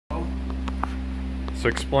So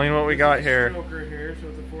explain what we got here. Stroker here, so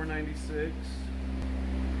it's a 496,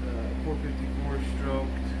 454 stroked.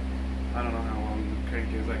 I don't know how long the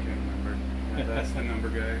crank is. I can't remember. That's the number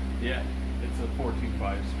guy. Yeah, it's a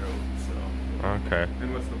 425 stroke. So. Okay.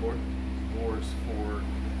 And what's the board? Board's for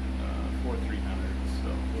 4300. So.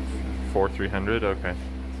 4300. Okay.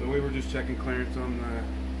 So we were just checking clearance on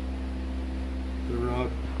the rod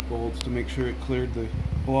bolts to make sure it cleared the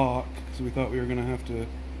block. So we thought we were gonna have to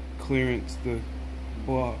clearance the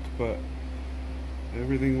block, but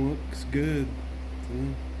everything looks good. So.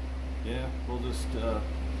 Yeah, we'll just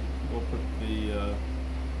we'll put the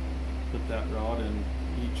put that rod in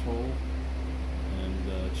each hole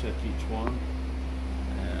and check each one,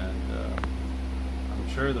 and I'm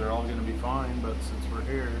sure they're all going to be fine. But since we're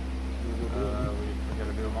here, we got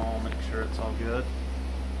to do them all, make sure it's all good,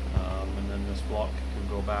 and then this block can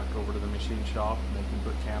go back over to the machine shop and they can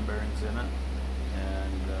put cam bearings in it,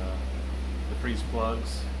 and the freeze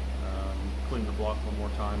plugs. Clean the block one more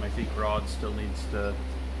time. I think Rod still needs to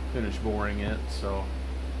finish boring it, so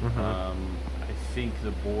I think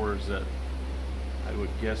the bores that I would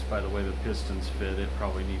guess by the way the pistons fit, it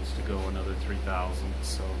probably needs to go another 3,000.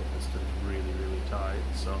 So the piston's really tight.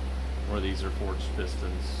 So where these are forged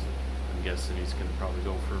pistons, I'm guessing he's going to probably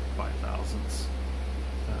go for 5,000ths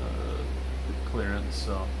clearance.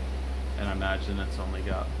 So, and I imagine it's only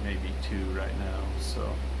got maybe 2 right now.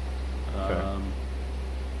 So. Okay.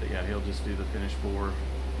 But yeah, he'll just do the finish bore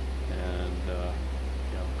and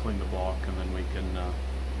clean the block, and then we can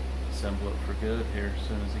assemble it for good here as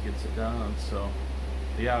soon as he gets it done. So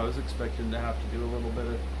yeah, I was expecting to have to do a little bit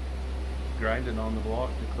of grinding on the block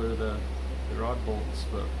to clear the rod bolts,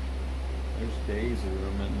 but there's days of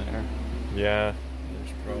room in there. Yeah.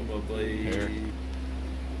 There's probably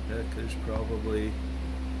there's probably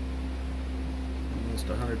almost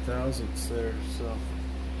 100 thousandths there. So.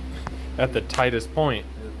 At the tightest point.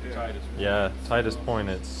 The tightest point. Yeah, tightest point.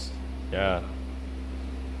 It's yeah.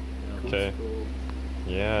 Okay. Cool.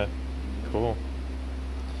 Yeah. Cool.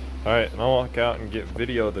 All right, and I'll walk out and get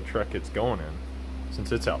video of the truck it's going in,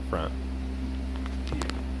 since it's out front.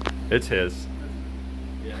 It's his.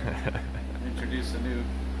 Yeah. Introduce a new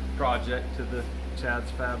project to the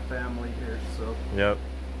Chad's Fab family here. So. Yep.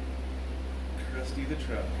 Crusty the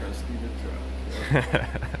truck. Crusty the truck.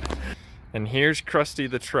 And here's Crusty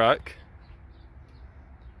the truck.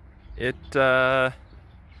 It's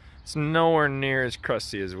nowhere near as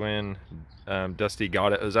crusty as when Dusty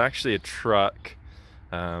got it. It was actually a truck.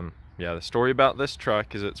 Yeah, the story about this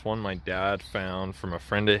truck is it's one my dad found from a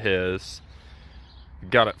friend of his.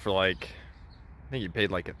 Got it for like, I think he paid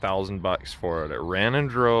like $1,000 for it. It ran and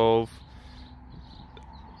drove.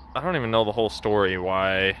 I don't even know the whole story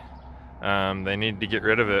why they needed to get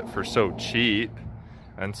rid of it for so cheap.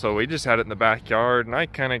 And so we just had it in the backyard, and I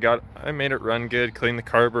made it run good, cleaned the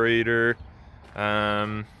carburetor,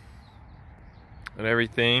 and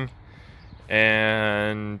everything.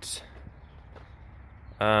 And,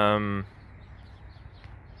 it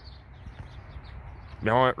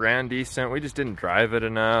ran decent. We just didn't drive it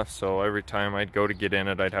enough. So every time I'd go to get in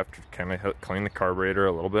it, I'd have to kind of clean the carburetor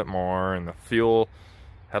a little bit more. And the fuel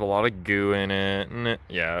had a lot of goo in it. And it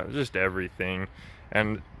was just everything.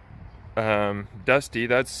 And Dusty,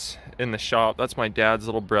 that's in the shop, that's my dad's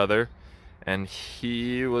little brother, and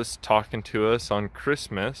he was talking to us on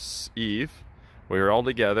Christmas Eve. We were all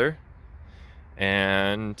together,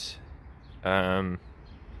 and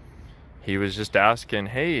he was just asking,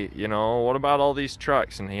 hey, what about all these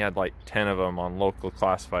trucks? And he had like 10 of them on local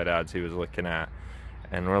classified ads he was looking at,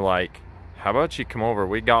 and we're like, how about you come over,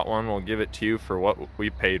 we got one, we'll give it to you for what we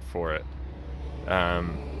paid for it.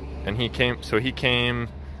 And he came,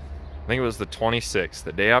 I think it was the 26th,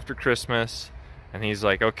 the day after Christmas, and he's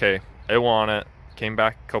like, okay, I want it. Came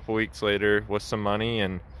back a couple weeks later with some money,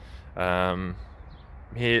 and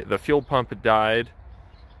the fuel pump had died,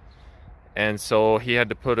 and so he had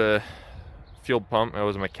to put a fuel pump. It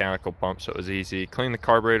was a mechanical pump, so it was easy. Clean the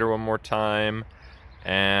carburetor one more time,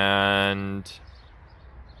 and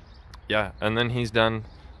yeah, and then he's done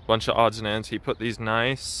a bunch of odds and ends. He put these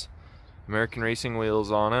nice American Racing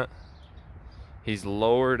wheels on it. He's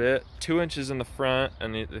lowered it 2 inches in the front,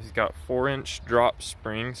 and he's got 4-inch drop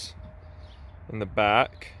springs in the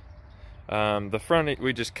back. The front,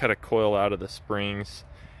 we just cut a coil out of the springs,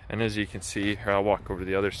 and as you can see, here, I'll walk over to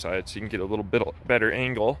the other side so you can get a little bit better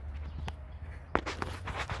angle.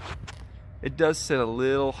 It does sit a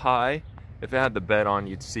little high. If it had the bed on,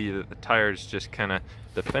 you'd see that the tires just kind of,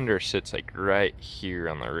 the fender sits like right here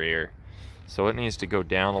on the rear, so it needs to go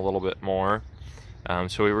down a little bit more.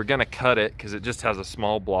 So we were going to cut it because it just has a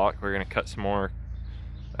small block. We're going to cut some more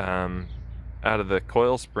out of the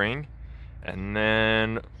coil spring, And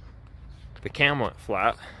then the cam went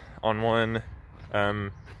flat on one, I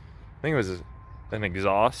think it was an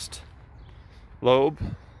exhaust lobe.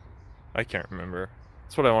 I can't remember.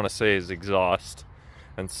 That's what I want to say is exhaust.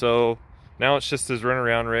 And so now it's just his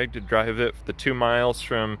runaround rig to drive it the 2 miles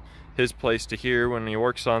from his place to here when he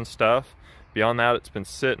works on stuff. Beyond that, it's been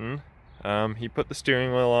sitting. He put the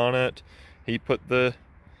steering wheel on it. He put the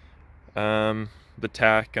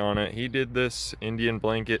tack on it. He did this Indian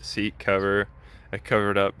blanket seat cover. I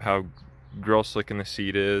covered up how gross looking the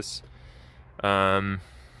seat is. You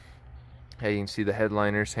can see the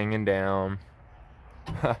headliners hanging down.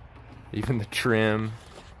 Even the trim.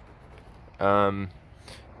 The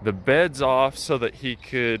bed's off so that he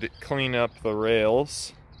could clean up the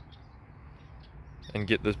rails and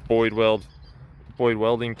get this Boyd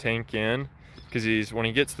welding tank in, because when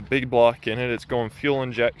he gets the big block in it, it's going fuel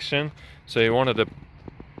injection. So he wanted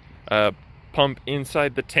to pump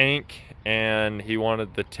inside the tank, and he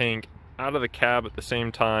wanted the tank out of the cab at the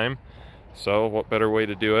same time. So what better way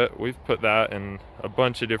to do it? We've put that in a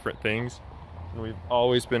bunch of different things, and we've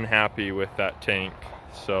always been happy with that tank.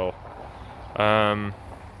 So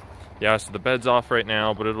yeah, so the bed's off right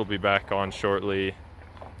now, but it'll be back on shortly.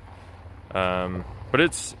 But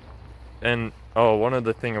it's, and oh, one of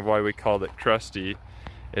the things of why we called it Crusty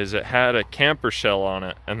is it had a camper shell on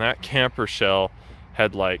it, and that camper shell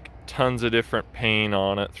had like tons of different paint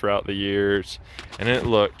on it throughout the years, and it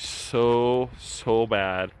looked so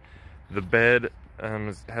bad. The bed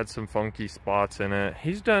had some funky spots in it.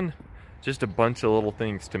 He's done just a bunch of little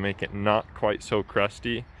things to make it not quite so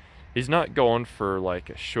crusty. He's not going for like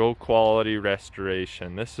a show quality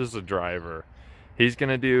restoration. This is a driver. He's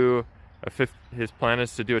gonna do his plan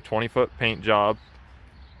is to do a 20-foot paint job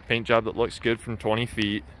that looks good from 20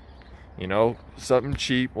 feet. You know, something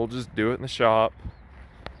cheap. We'll just do it in the shop.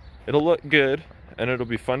 It'll look good, and it'll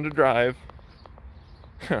be fun to drive.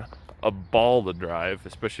 A ball to drive,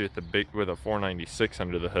 especially with a 496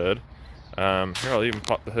 under the hood. Here, I'll even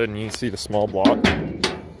pop the hood, and you can see the small block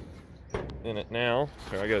in it now.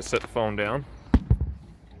 Here, I gotta set the phone down.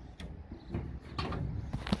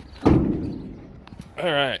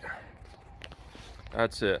 All right,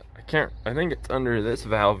 that's it. I think it's under this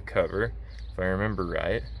valve cover, if I remember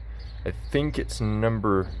right. I think it's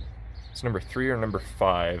number 3 or number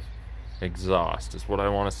 5 exhaust is what I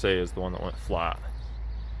want to say is the one that went flat.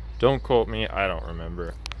 Don't quote me, I don't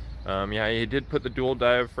remember. Yeah, he did put the dual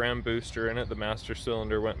diaphragm booster in it. The master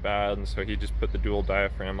cylinder went bad, and so he just put the dual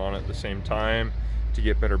diaphragm on it at the same time to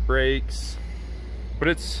get better brakes. But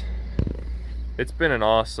it's been an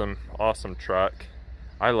awesome truck.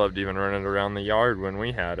 I loved even running around the yard when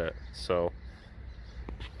we had it. So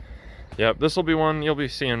yep, this will be one you'll be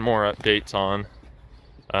seeing more updates on.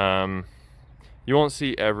 You won't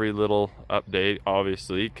see every little update,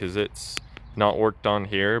 obviously, because it's not worked on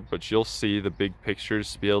here, but you'll see the big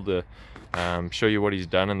pictures to be able to show you what he's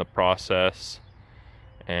done in the process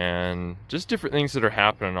and just different things that are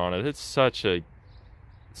happening on it. It's such a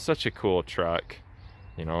cool truck,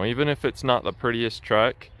 you know. Even if it's not the prettiest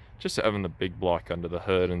truck, just having the big block under the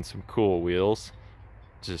hood and some cool wheels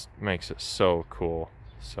just makes it so cool.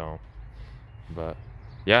 So, but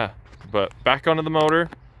yeah, but back onto the motor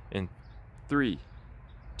in 3,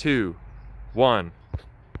 2, 1.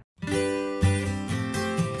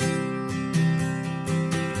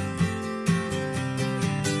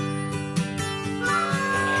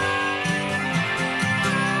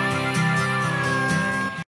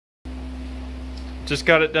 Just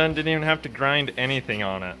got it done, didn't even have to grind anything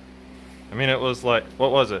on it. I mean, it was like,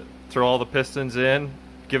 what was it? Throw all the pistons in,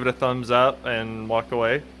 give it a thumbs up, and walk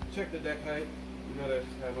away? Check the deck height. You gotta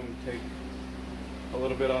have them take a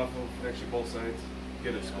little bit off of actually both sides.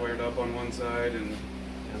 Get it squared up on one side, and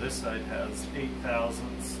yeah, this side has 8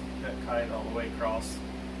 thousandths deck height all the way across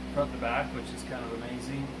front to back, which is kind of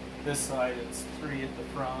amazing. This side, it's 3 at the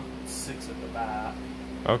front, 6 at the back.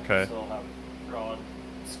 Okay. So I'll have rod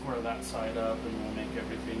square that side up, and we'll make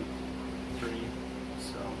everything 3.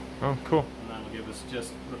 So. Oh, cool. And that'll give us,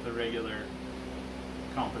 just with the regular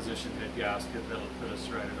composition head gasket, that'll put us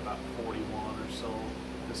right at about 41 or so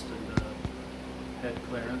piston to head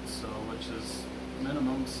clearance, so which is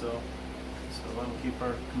minimum. So that'll keep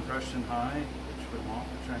our compression high, which we want.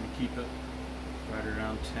 We're trying to keep it right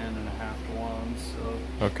around 10.5 to 1.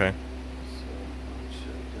 So okay. So it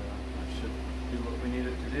should do what we need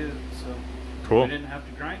it to do. So cool. We didn't have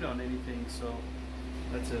to grind on anything, so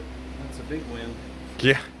that's a big win.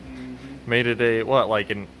 Yeah. Made it a, what,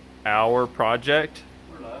 like an hour project?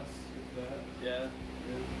 Or less, if that. Yeah.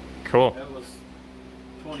 Cool. That was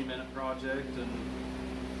a 20-minute project and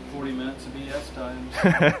 40 minutes of BS time.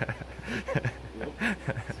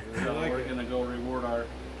 So we're working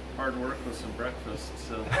work with some breakfast.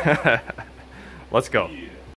 So. Let's go. Yeah.